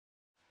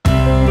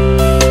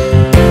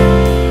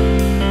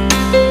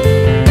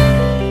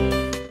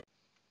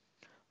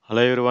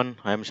Hello everyone,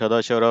 I am Shada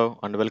Shaurav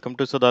and welcome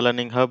to Sada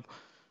Learning Hub.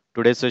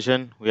 Today's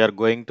session we are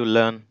going to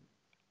learn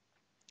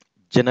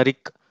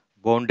generic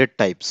bounded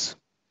types.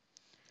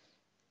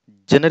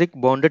 Generic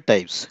bounded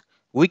types.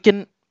 We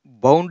can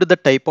bound the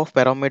type of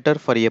parameter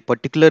for a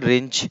particular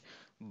range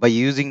by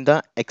using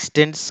the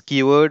extends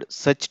keyword.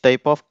 Such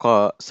types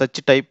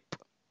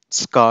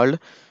called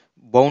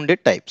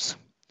bounded types.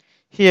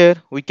 Here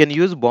we can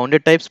use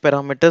bounded types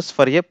parameters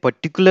for a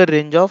particular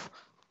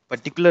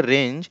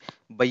range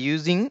by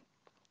using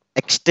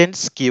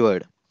extends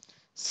keyword.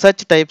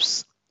 Such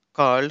types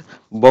called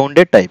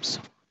bounded types.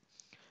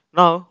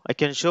 Now I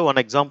can show one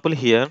example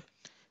here.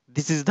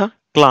 This is the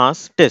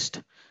class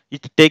test.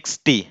 It takes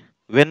t.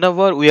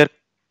 Whenever we are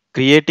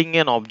creating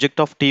an object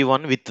of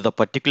t1 with the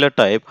particular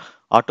type,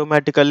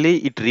 automatically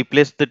it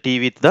replaces the t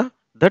with the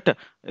that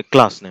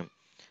class name.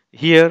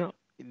 Here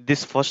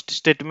this first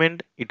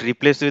statement it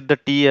replaces with the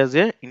t as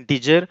a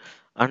integer,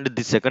 and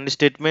the second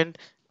statement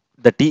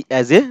the t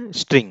as a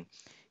string.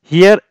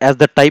 Here as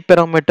the type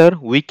parameter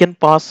we can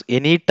pass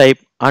any type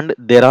and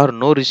there are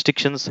no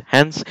restrictions,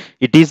 hence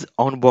it is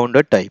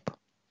unbounded type.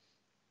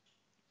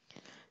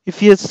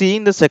 If you see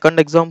in the second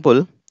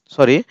example,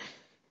 sorry,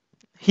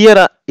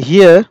 here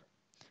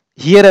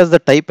as the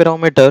type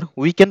parameter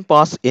we can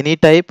pass any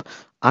type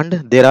and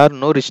there are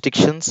no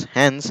restrictions,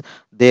 hence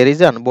there is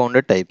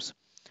unbounded types.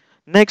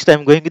 Next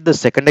I'm going with the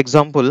second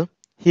example.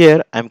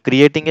 Here I'm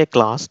creating a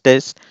class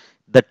test.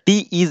 The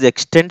t is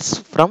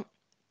extends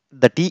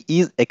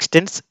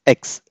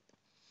x.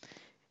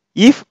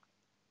 If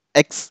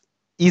x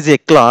is a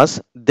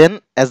class, then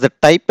as the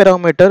type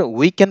parameter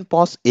we can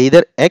pass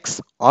either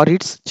x or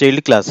its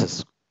child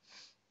classes.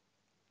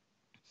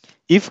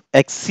 If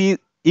x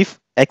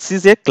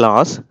is a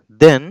class,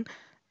 then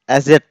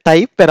as a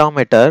type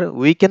parameter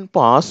we can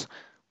pass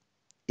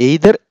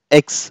either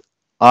x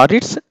or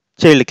its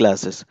child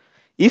classes.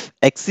 If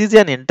x is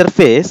an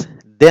interface,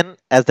 then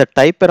as the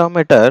type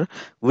parameter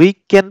we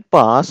can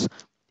pass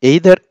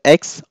either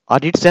x or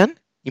its an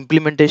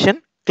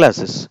implementation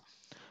classes.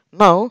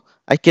 Now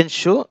I can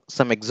show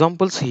some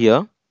examples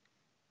here.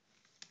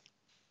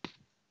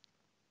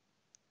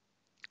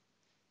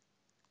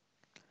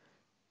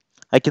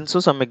 I can show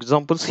some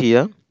examples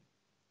here.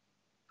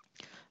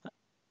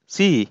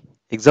 See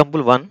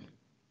example 1.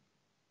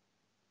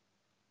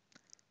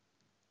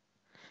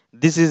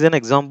 This is an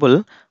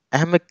example. I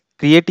am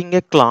creating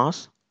a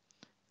class.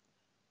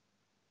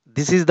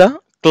 This is the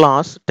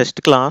class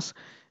test class.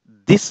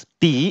 This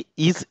t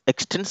is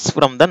extends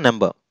from the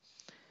number.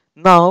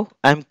 Now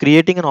I am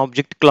creating an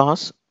object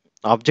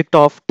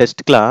of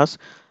test class.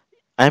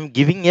 I am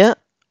giving the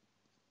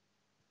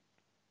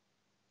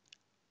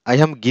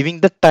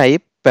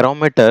type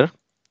parameter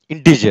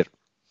integer.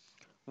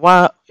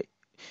 Why?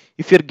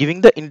 If you are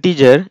giving the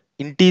integer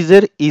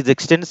is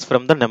extends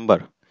from the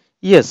number.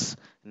 Yes,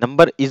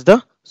 number is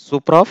the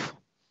super of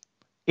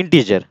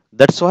integer.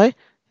 That's why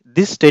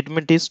this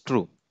statement is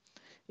true.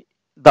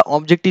 The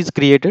object is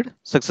created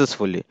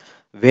successfully.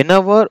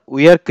 Whenever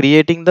we are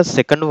creating the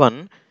second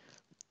one,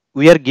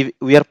 we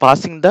are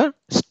passing the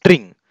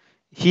string.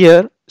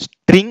 Here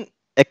string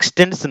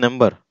extends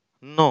number.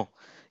 No,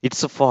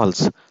 it's a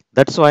false.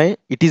 That's why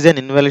it is an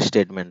invalid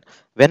statement.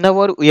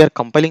 Whenever we are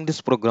compiling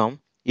this program,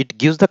 it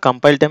gives the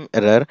compile time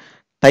error.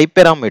 Type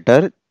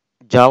parameter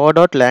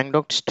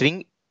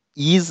java.lang.string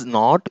is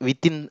not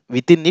within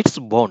its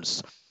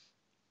bounds.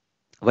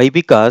 Why?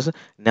 Because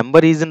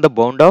number is in the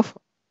bound of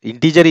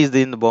integer is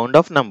in the bound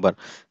of number.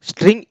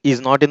 String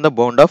is not in the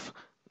bound of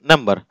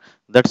number.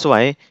 That's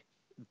why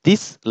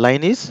this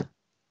line is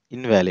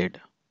invalid.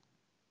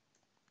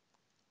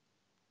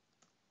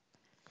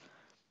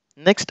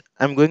 Next,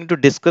 I'm going to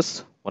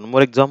discuss one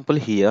more example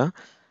here.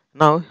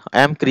 Now,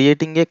 I am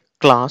creating a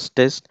class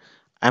test.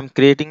 I'm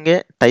creating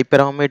a type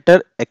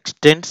parameter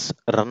extends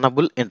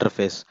runnable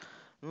interface.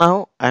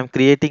 Now, I'm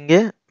creating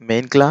a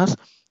main class.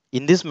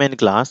 In this main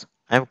class,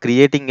 I'm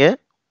creating a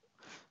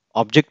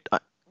object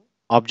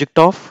object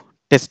of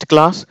test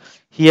class.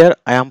 Here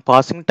I am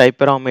passing type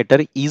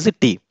parameter is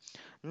t.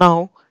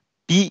 Now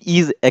t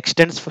is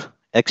extends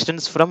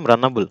from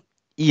runnable.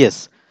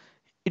 Yes,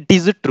 it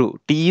is true.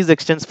 T is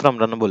extends from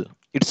runnable.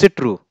 It's a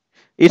true.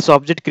 It's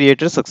object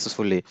created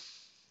successfully.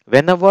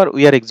 Whenever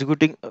we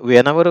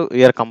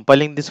are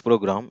compiling this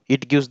program,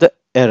 it gives the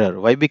error.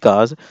 Why?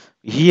 Because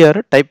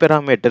here type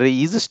parameter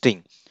is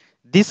string.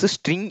 This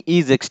string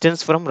is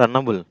extends from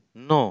runnable.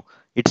 No,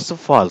 it's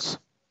false.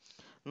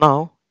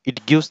 Now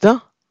it gives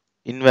the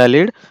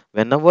invalid.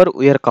 Whenever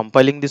we are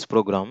compiling this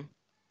program,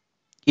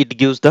 it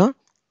gives the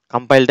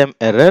compile time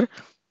error.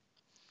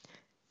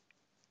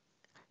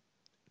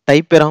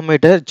 Type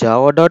parameter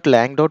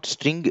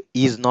java.lang.string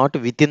is not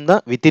within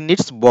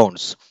its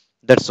bounds.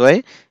 That's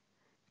why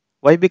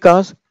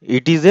because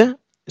it is a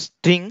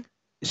string.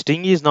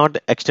 String is not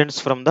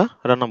extends from the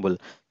runnable.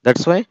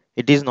 That's why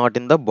it is not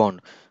in the bound.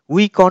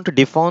 We can't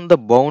define the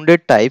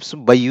bounded types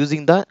by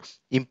using the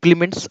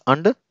implements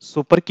and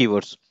super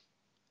keywords.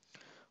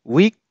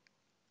 We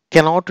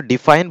cannot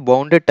define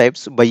bounded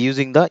types by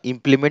using the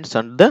implements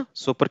and the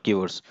super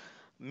keywords.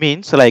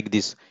 Means like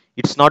this.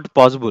 It's not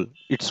possible.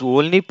 It's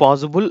only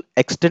possible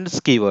extends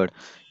keyword.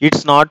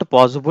 It's not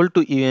possible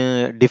to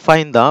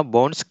define the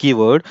bounds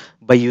keyword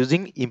by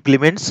using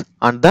implements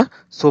and the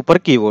super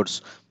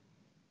keywords.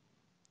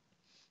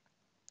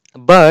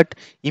 But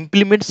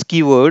implements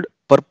keyword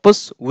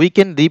purpose we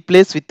can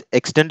replace with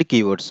extend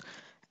keywords.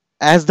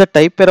 As the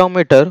type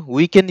parameter,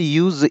 we can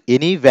use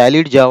any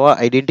valid Java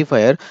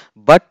identifier,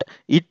 but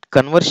it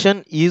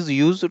conversion is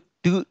used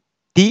to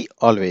T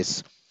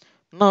always.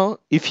 Now,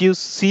 if you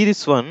see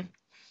this one,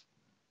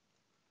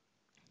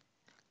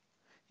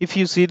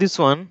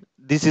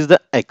 this is the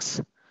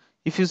X.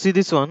 If you see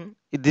this one,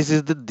 this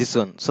is this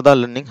one. So the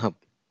learning hub.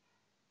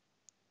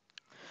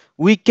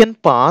 We can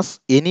pass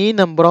any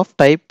number of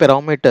type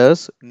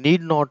parameters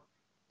need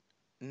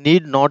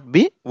not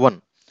be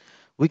one.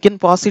 We can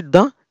pass it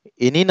the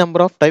any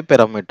number of type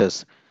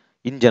parameters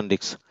in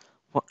generics.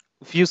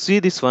 If you see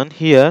this one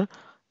here,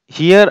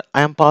 here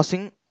I am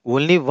passing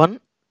only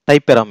one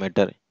type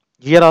parameter.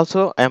 Here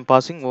also I am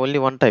passing only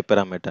one type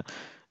parameter.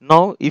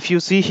 Now if you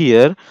see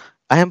here,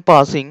 I am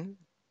passing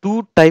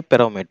two type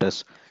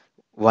parameters.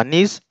 One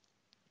is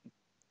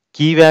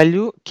key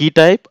value, key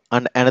type,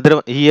 and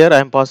another here I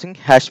am passing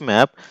hash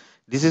map.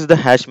 This is the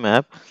hash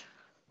map.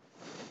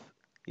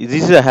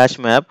 This is a hash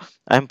map.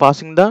 I am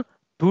passing the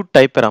two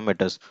type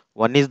parameters.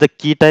 One is the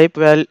key type,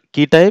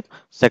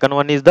 second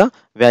one is the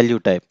value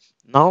type.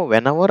 Now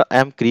whenever I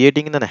am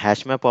creating the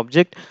hash map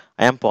object,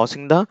 I am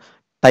passing the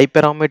type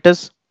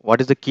parameters. What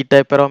is the key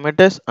type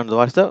parameters and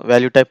what is the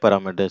value type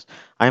parameters?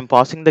 I am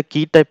passing the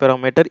key type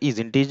parameter is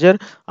integer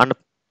and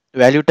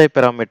value type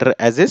parameter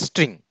as a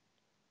string.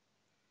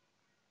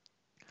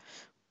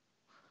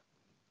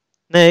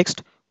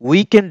 Next,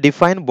 we can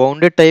define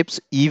bounded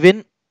types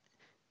even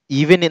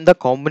in the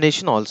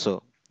combination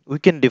also. We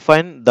can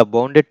define the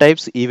bounded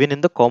types even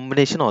in the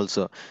combination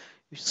also.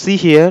 See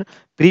here,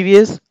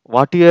 previous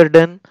what we are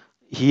done,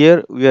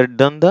 here we are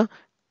done the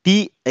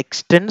T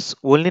extends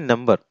only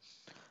number.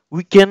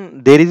 We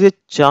can, there is a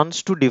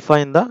chance to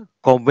define the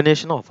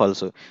combination of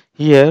also.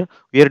 Here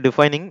we are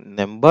defining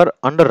number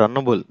and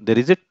runnable. There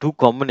is a two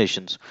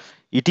combinations.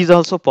 It is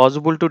also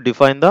possible to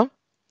define the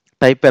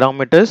type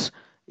parameters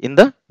in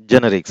the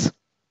generics.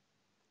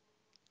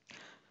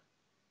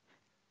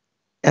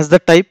 As the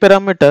type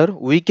parameter,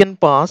 we can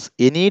pass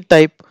any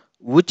type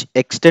which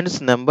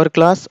extends number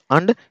class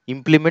and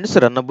implements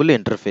runnable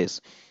interface.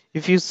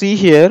 If you see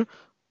here,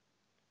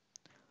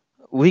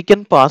 we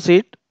can pass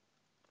it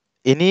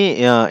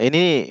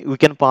any we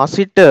can pass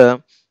it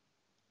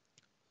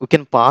we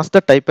can pass the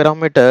type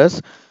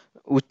parameters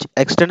which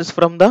extends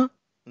from the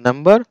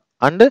number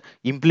and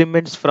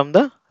implements from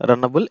the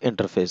runnable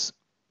interface.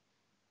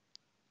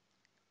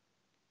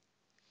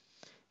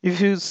 If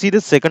you see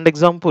the second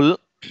example,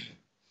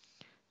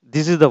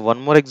 this is the one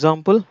more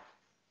example.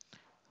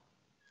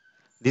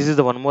 This is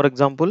the one more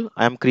example.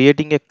 I am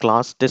creating a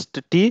class test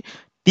T.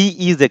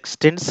 T is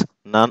extends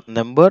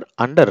number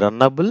and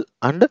runnable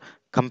and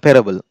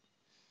comparable.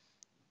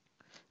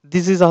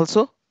 This is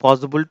also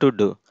possible to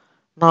do.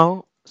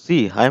 Now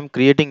see, I am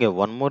creating a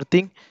one more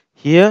thing.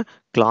 Here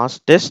class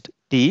test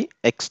T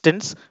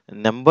extends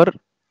number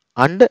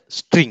and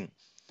string.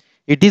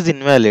 It is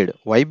invalid.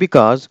 Why?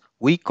 Because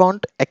we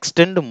can't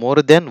extend more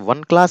than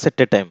one class at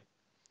a time.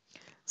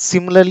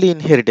 Similarly,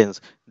 inheritance,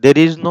 there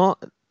is no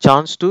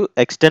chance to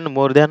extend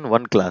more than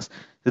one class.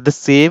 The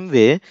same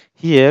way,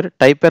 here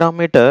type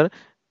parameter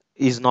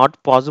is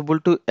not possible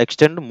to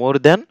extend more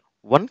than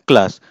one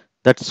class.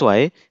 That's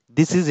why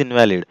this is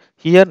invalid.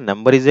 Here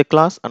number is a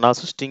class and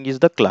also string is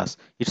the class.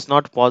 It's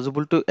not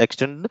possible to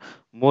extend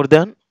more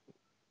than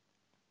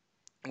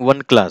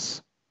one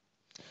class.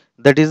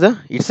 That is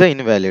it's a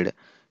invalid.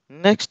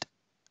 Next,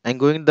 I'm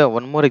going the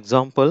one more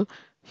example.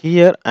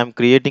 Here I'm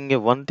creating a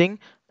one thing.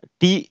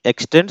 T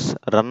extends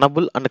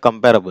runnable and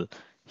comparable.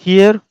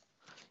 Here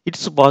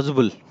it's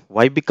possible.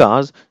 Why?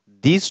 Because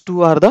these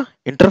two are the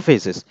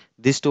interfaces,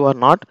 these two are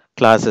not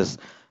classes.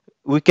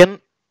 We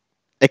can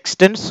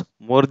extend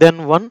more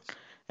than one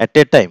at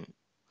a time.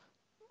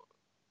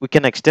 We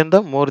can extend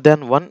the more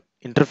than one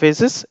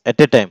interfaces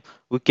at a time.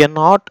 We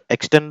cannot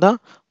extend the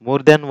more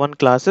than one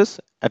classes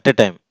at a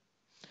time.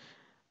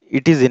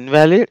 It is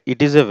invalid,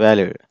 it is a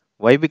valid.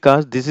 Why?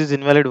 Because this is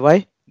invalid.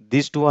 Why?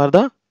 These two are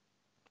the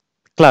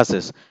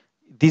classes.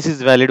 This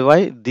is valid.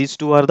 Why? These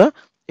two are the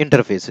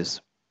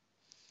interfaces.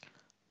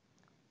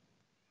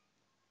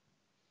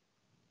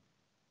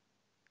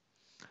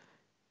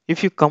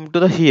 If you come to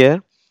the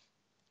here,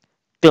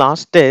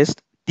 class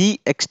test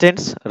T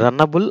extends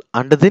runnable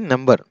under the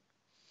number.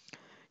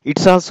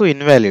 It's also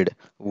invalid.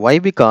 Why?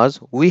 Because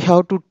we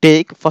have to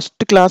take first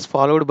class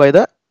followed by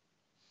the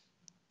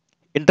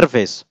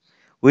interface.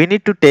 We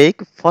need to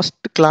take first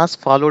class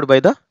followed by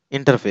the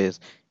interface.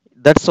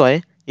 That's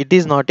why it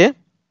is not a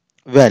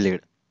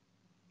valid.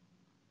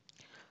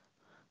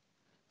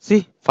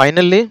 See,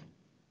 finally,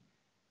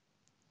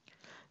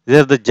 these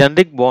are the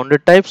generic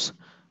bounded types.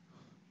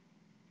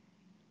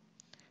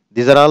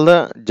 These are all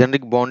the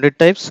generic bounded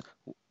types.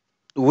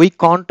 We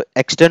can't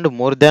extend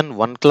more than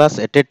one class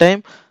at a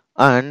time,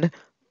 and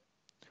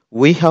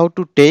we have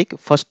to take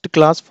first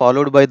class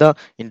followed by the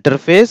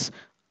interface,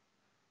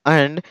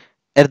 and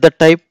at the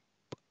type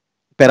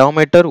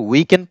parameter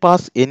we can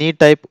pass any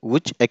type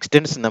which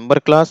extends number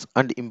class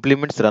and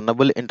implements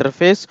runnable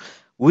interface.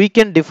 We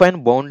can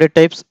define bounded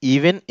types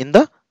even in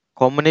the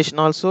combination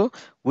also.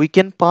 We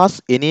can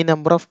pass any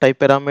number of type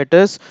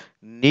parameters,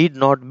 need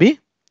not be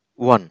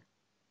one.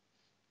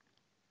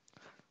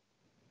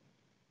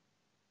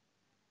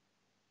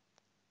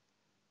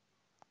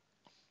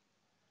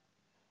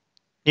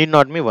 Need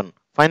not be one.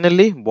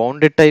 Finally,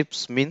 bounded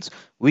types means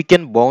we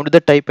can bound the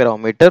type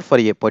parameter for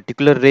a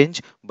particular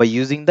range by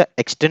using the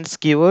extends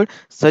keyword.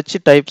 Such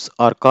types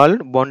are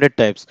called bounded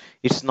types.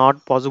 It's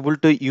not possible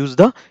to use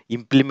the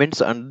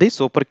implements and the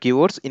super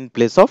keywords in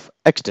place of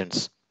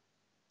extends.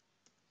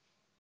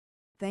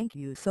 Thank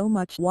you so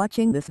much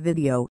watching this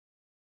video.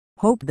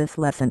 Hope this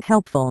lesson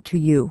helpful to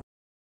you.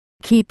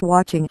 Keep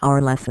watching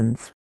our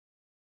lessons.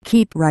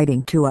 Keep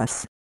writing to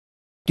us.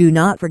 Do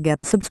not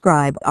forget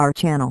subscribe our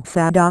channel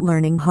Sada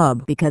Learning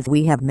Hub because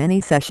we have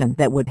many sessions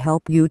that would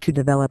help you to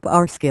develop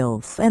our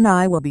skills, and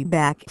I will be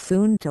back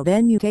soon. Till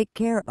then you take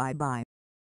care. Bye bye.